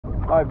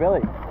Oh,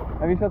 Billy,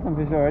 have you shot some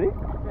fish already?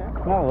 Yeah.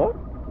 Can I have a look?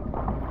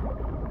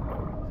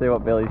 See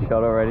what Billy's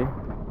shot already.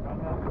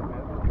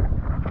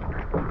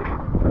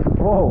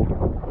 Whoa!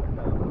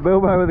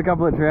 Bilbo with a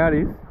couple of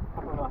trouties.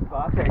 Nice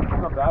bar tags,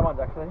 not bad ones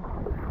actually.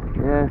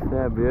 Yes,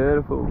 they're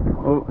beautiful.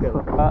 Oh,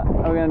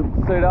 we're going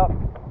to suit up.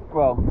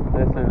 Well,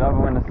 they're suited up.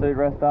 I'm going to suit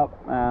rest up,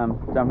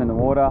 jump in the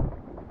water,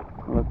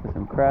 look for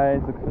some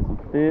crays, look for some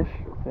fish.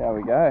 See how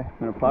we go. I'm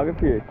going to plug a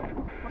few.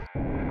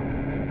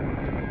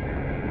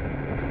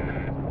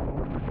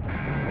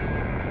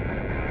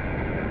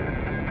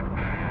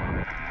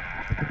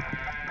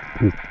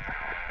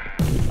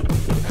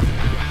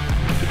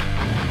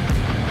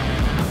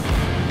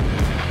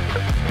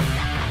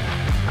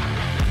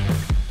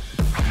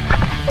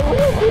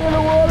 In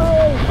the water!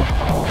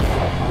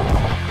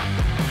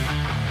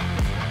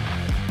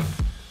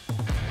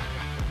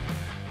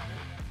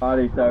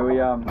 Alrighty, so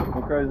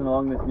we're cruising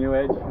along this new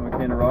edge and we're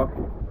seeing a rock.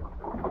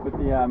 Put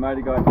the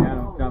motor guide down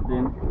and jumped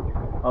in.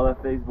 I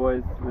left these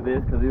boys with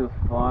this because he was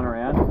flying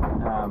around.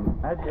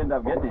 How'd you end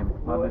up getting him?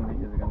 I didn't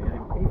think you were going to get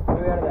him. He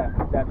flew out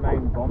of that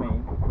main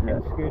bombing Yeah.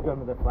 and scooped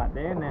onto the flat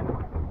there, and then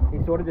he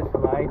sort of just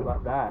laid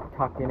like that,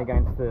 tucked in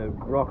against the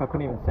rock. I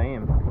couldn't even see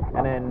him,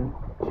 and then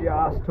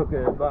just took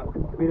a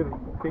bit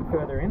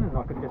further in, and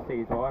I could just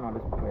see his eye, and I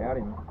just wowed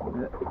him.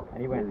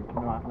 And he went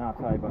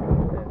nuts, but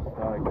yeah,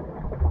 stoked.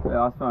 So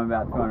I swam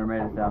about 200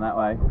 metres down that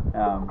way.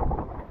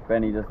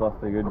 Benny just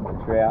lost a good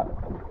trout,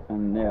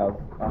 and yeah,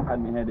 I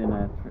had my head in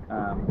a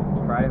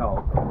tray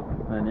hole,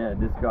 and then yeah,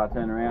 this guy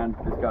turned around,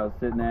 this guy was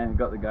sitting there,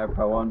 got the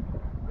GoPro on,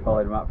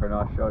 followed him up for a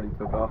nice shot, he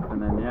took off,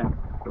 and then yeah,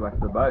 go back to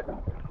the boat.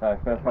 So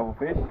first couple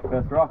fish,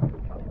 first rock.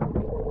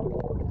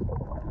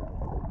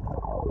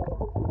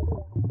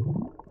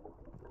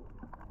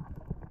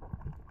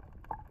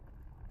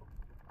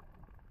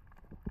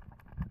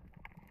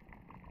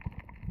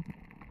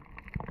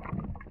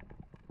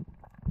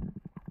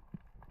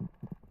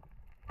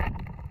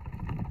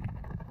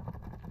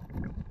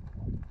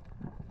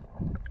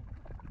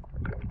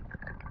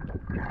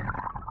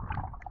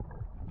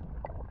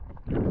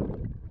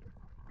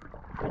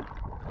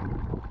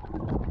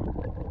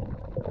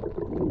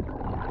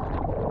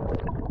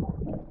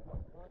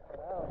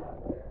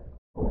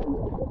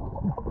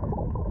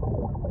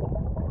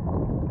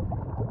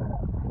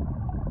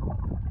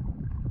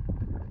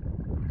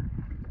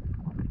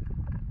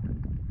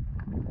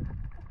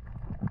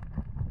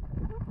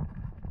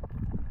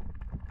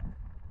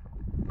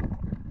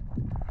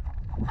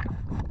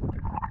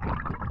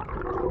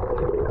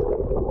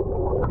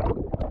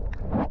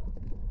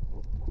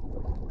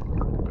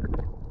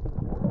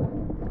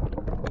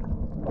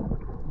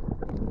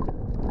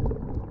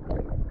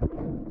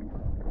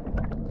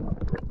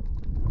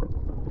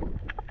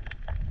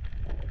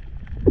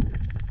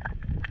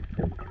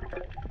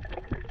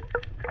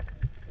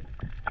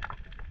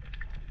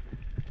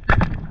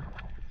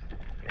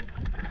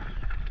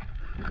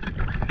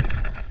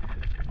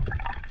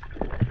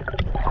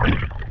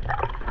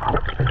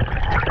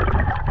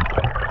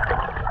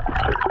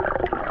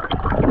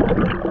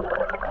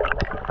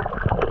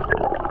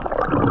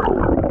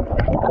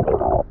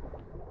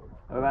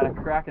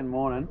 Cracking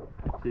morning.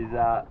 She's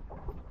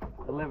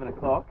 11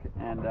 o'clock,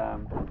 and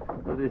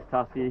got this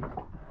tusky, a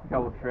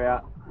couple of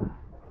trout.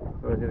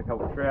 Always get a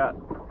couple of trout,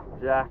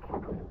 jack,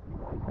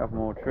 a couple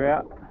more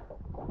trout.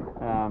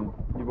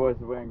 You boys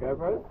are wearing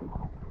GoPros?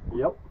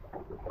 Yep.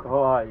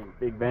 Oh, you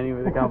big Benny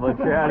with a couple of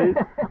trouties.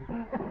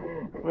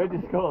 Where'd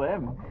you score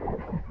them?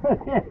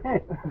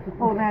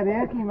 Pulling out the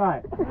Esky,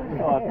 mate.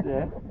 Oh,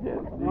 yeah.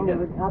 You get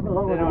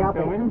anyone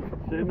filming,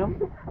 shooting them?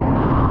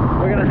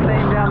 We're going to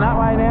steam down that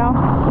way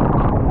now.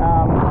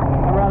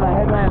 Around the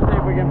headland, see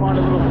if we can find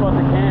a little spot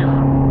to camp.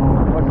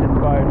 Watch this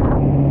boat.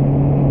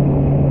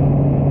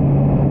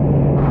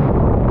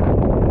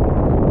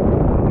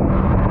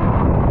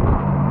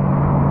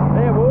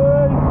 There,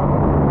 boys!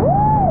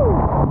 Woo!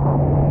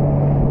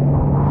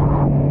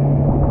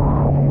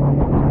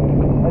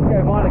 Let's go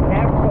find a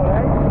camp spot, eh?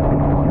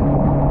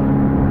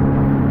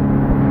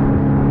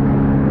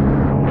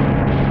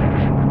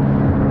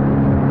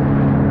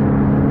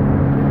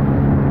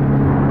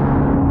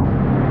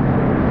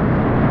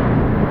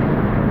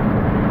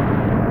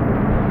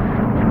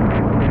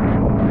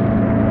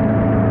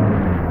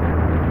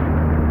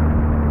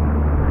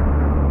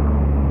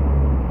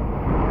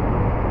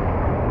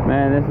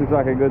 Man, this looks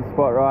like a good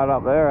spot right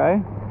up there, eh?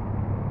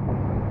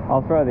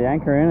 I'll throw the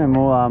anchor in and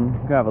we'll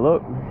go have a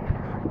look.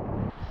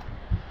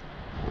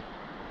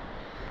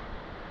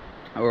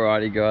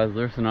 Alrighty guys,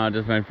 Lewis and I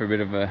just went for a bit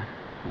of a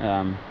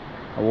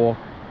walk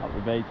up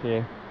the beach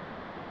here.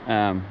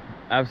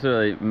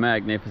 Absolutely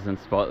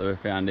magnificent spot that we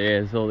found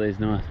here. There's all these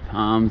nice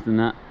palms and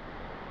that.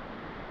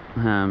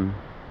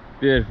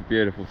 Beautiful,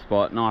 beautiful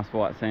spot. Nice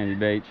white sandy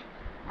beach.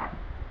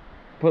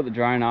 Put the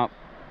drone up.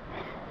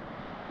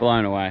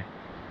 Blown away.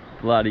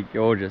 Bloody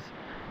gorgeous.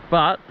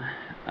 But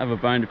I have a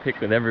bone to pick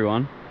with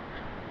everyone.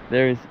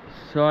 There is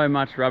so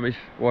much rubbish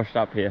washed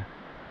up here.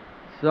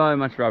 So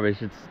much rubbish.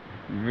 It's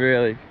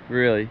really,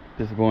 really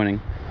disappointing.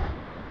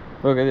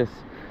 Look at this.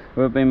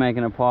 We've been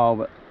making a pile,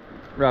 but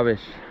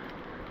rubbish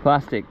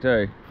Plastic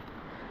too.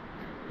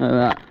 Look at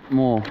that,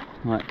 more,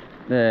 like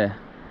there.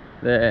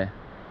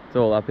 It's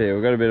all up here.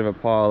 We've got a bit of a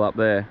pile up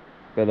there.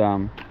 But it's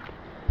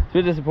a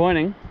bit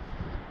disappointing.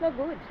 Not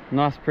good.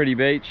 Nice pretty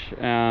beach.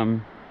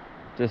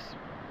 Just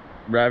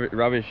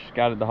rubbish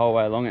scattered the whole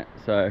way along it.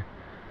 So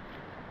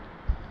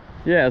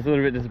yeah, it's a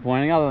little bit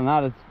disappointing. Other than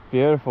that, it's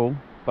beautiful.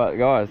 But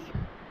guys,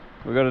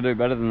 we've got to do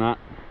better than that.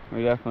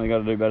 We definitely got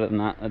to do better than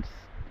that. It's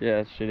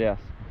shit house.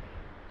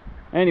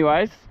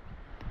 Anyways,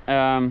 we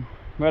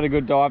had a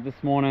good dive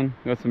this morning.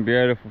 We got some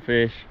beautiful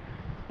fish.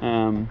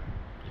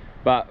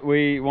 But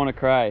we want a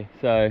cray,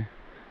 so I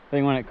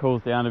think when it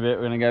cools down a bit,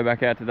 we're going to go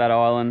back out to that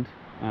island.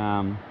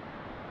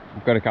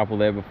 I've got a couple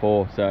there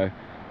before, so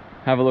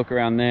have a look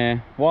around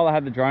there. While I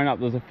had the drone up,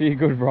 there was a few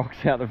good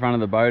rocks out the front of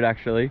the boat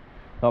actually,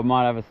 so I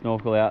might have a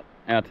snorkel out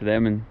to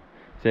them and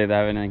see if they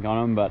have anything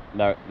on them, but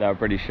they were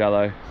pretty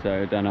shallow,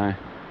 so don't know.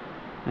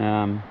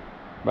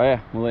 But yeah,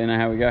 we'll let you know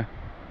how we go.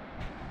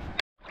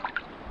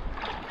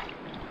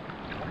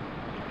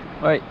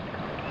 Wait,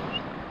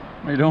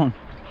 what are you doing?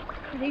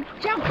 They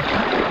jump.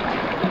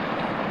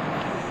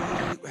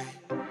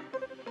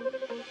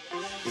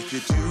 If you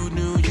two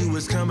knew you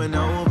was coming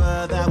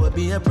over, that would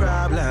be a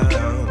problem.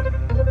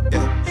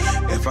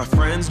 Yeah. If our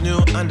friends knew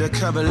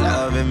undercover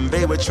loving,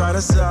 they would try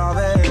to solve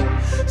it,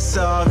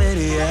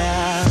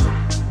 yeah.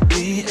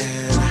 Me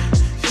and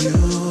you,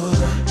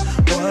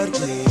 what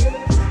we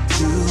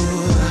do,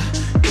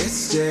 it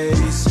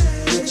stays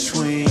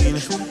between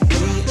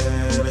me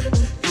and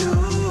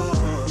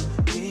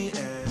you.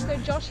 So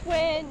Josh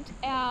went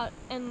out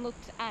and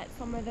looked at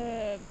some of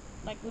the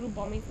little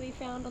bommies we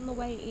found on the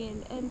way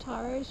in, and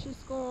Tyra's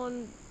just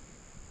gone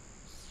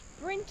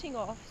sprinting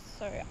off,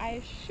 so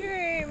I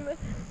assume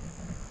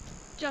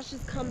Josh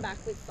has come back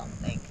with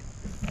something.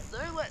 So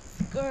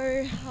let's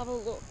go have a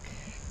look.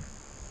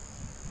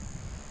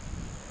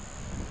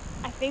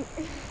 I think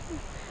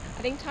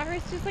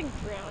Tyra's just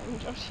drowning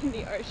Josh in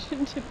the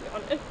ocean, to be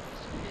honest.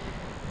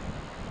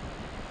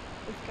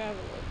 Let's go have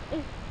a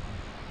look.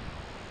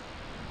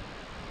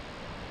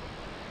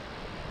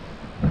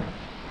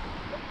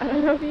 I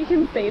don't know if you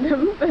can see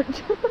them,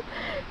 but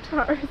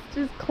Tara's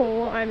just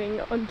climbing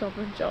on top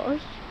of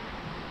Josh.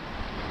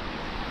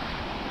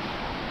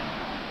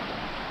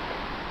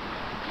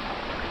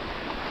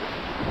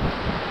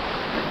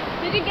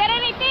 Did you get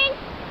anything?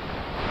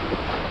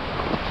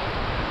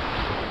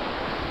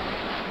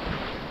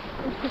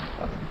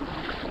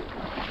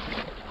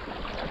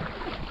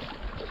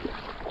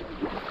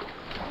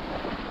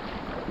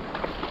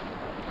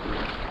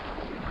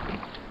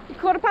 You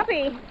caught a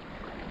puppy.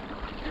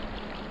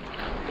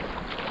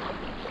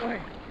 Wait,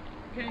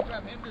 can you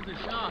grab him? There's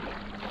a shark.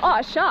 Oh,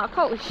 a shark.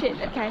 Holy shit.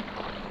 Okay.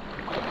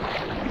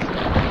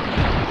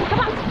 Come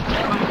on.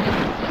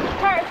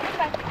 Tara,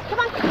 come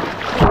on.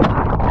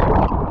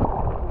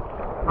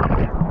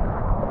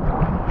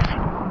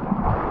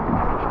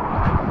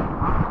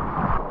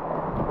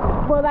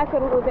 Well, that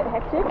got a little bit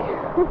hectic.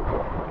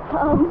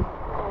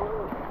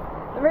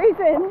 The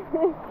reason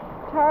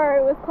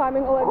Tara was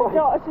climbing all over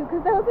Josh is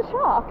because there was a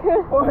shark.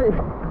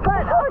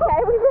 But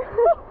okay,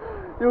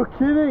 You're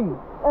kidding.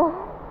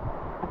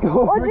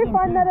 What did you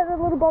find that at the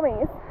little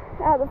bommies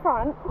out the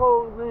front?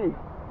 Holy.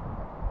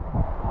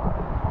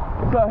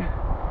 So,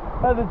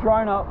 I had the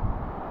drone up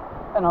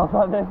and I was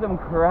like, there's some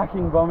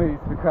cracking bommies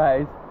for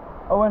crays.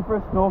 I went for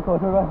a snorkel, I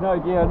took off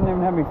no gear, I didn't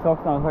even have any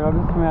socks on. I was like, I'll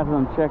just swim out to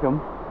them and check them.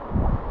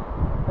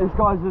 This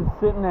guy's just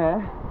sitting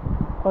there.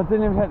 I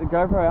didn't even take the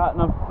GoPro out,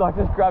 and I've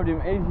just grabbed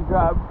him, easy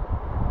grab.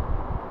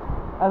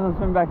 As I'm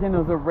swimming back in,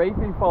 there was a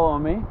reefy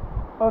following me.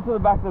 I got to the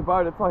back of the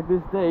boat, it's like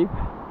this deep.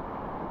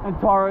 And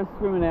Tyra's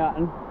swimming out,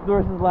 and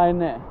Doris is laying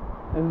there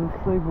and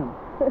sleeping.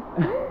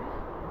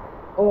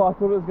 Oh, I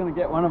thought it was going to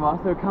get one of us.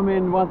 So come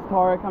in, once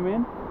Tyra come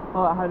in,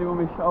 I had him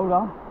on my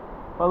shoulder.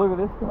 But look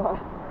at this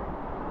guy.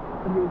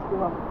 Look at this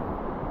guy.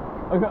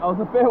 I was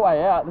a fair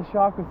way out. The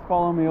shark was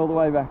following me all the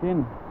way back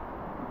in.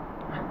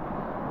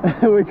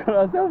 We got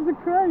ourselves a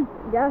cray.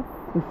 Yes.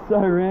 It's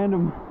so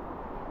random.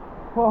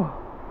 Oh.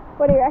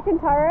 What do you reckon,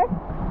 Tyra?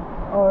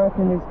 I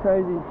reckon he's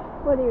crazy.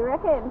 What do you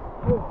reckon?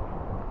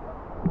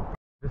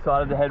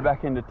 Decided to head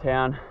back into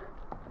town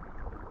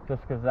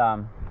just because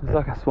there's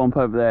like a swamp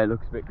over there. It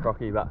looks a bit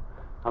crocky, but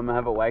I'm gonna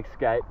have a wake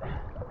skate.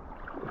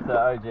 It's an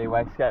OG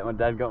wake skate my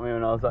dad got me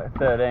when I was like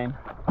 13.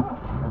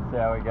 Let's see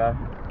how we go.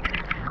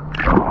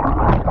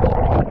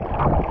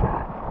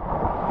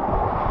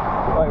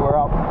 Wait, we're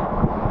up.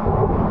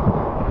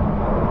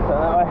 So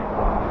that way.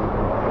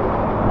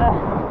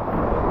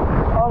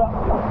 Hold up.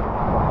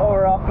 Oh,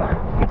 we're up.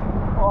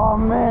 Oh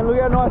man, look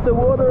how nice the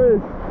water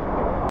is.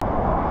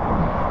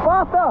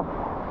 Faster!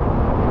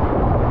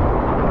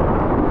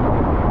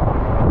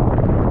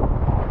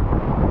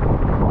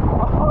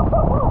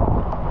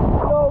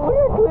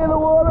 Clear the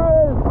water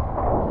is.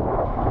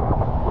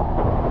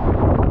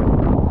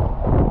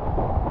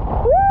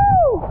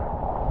 Woo!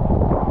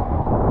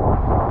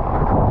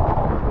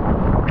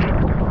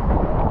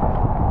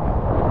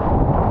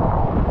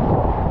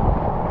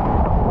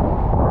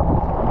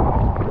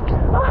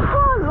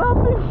 I love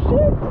this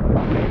shit.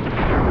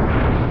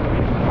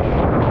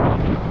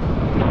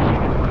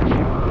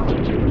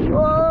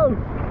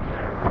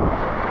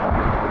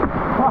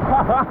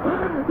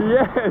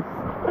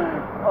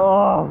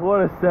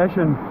 What a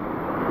session.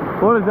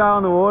 What a day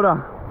on the water.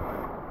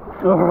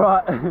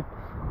 Alright,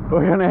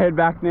 we're gonna head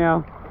back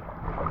now.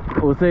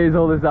 We'll see you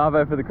all this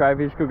arvo for the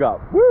crayfish cook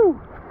up. Woo!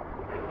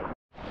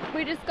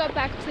 We just got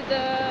back to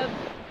the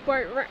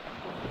boat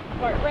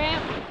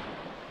ramp,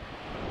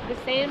 the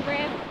sand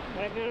ramp,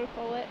 whatever you want to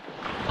call it.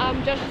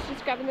 Josh is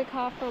just grabbing the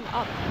car from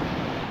up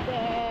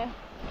there.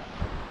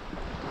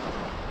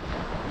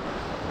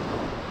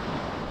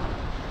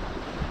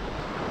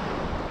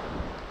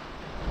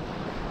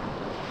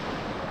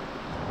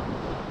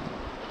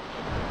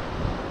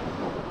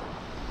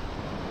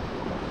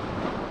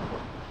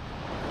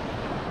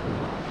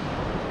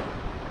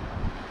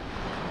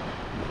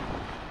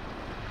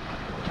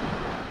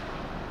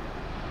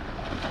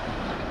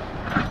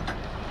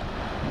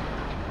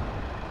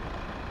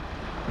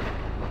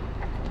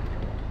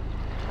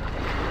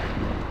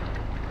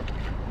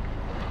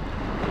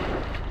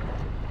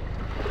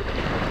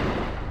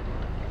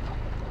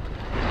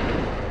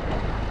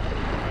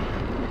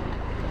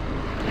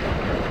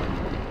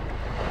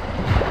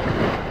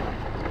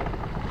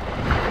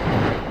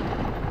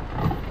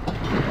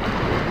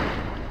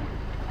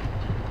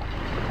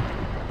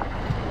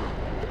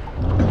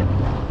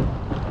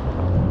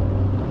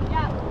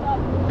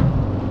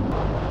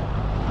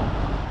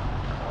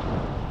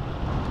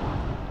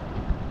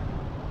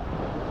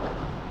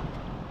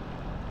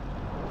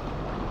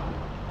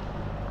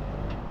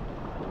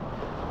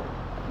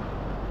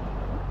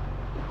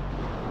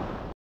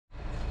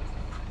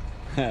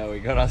 We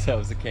got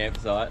ourselves a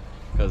campsite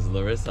because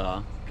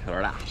Larissa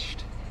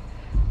crashed.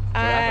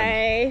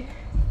 I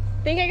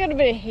think I got a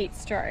bit of heat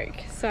stroke,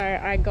 so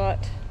I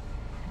got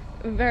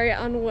very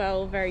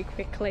unwell very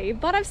quickly,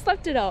 but I've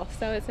slept it off,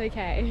 so it's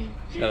okay.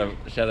 She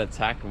had a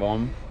tack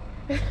bomb.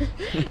 Don't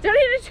need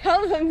to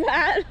tell them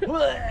that.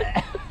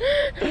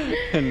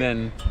 And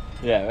then,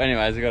 yeah,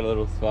 anyways, we got a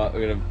little spot,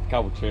 we got a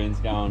couple tunes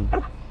going.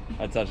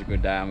 Had such a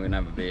good day, I'm gonna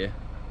have a beer.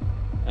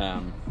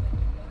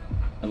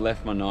 I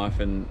left my knife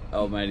in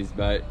old matey's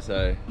boat,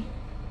 so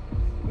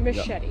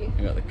Machete.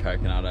 I got the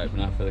coconut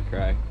opener for the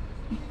cray.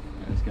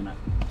 I'm just gonna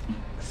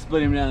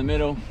split him down the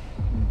middle,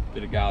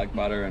 bit of garlic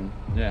butter, and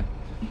yeah,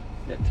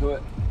 get to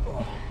it.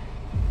 Oh.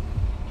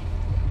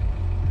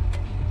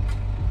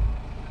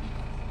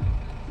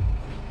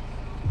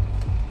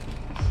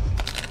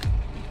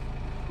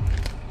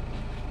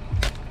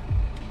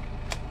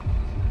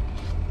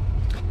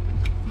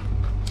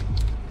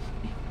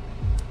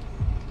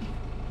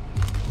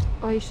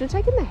 Oh, you should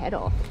have taken the head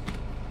off,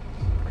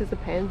 because the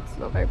pan's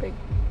not very big.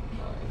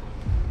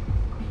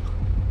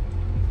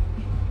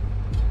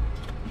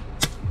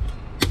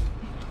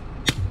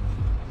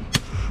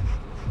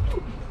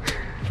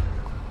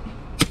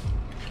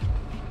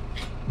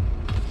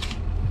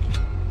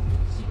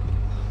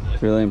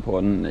 It's really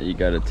important that you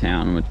go to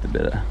town with the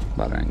bit of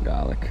butter and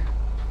garlic.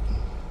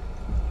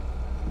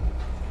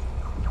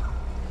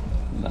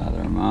 Lather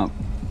them up.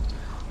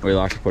 We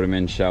like to put them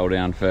in shell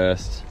down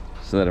first,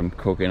 so let them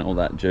cook in all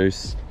that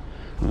juice.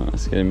 Right,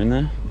 let's get them in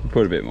there.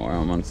 Put a bit more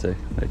on once they're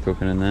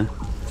cooking in there.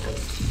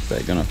 If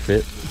they're gonna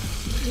fit.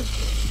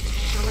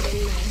 Shove it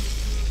in there.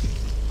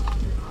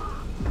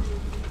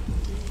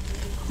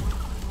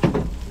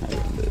 How are we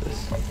gonna do this?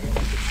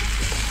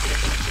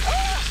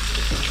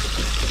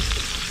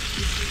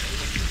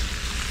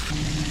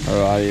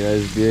 Alrighty,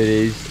 those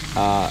beauties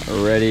are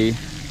ready.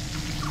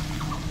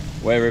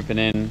 We're ripping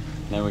in,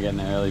 then we're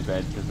getting an early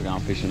bed because we're going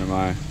fishing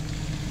tomorrow.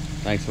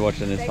 Thanks for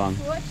watching this one.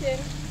 Thanks for watching.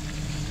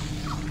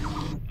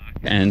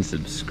 And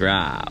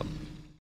subscribe.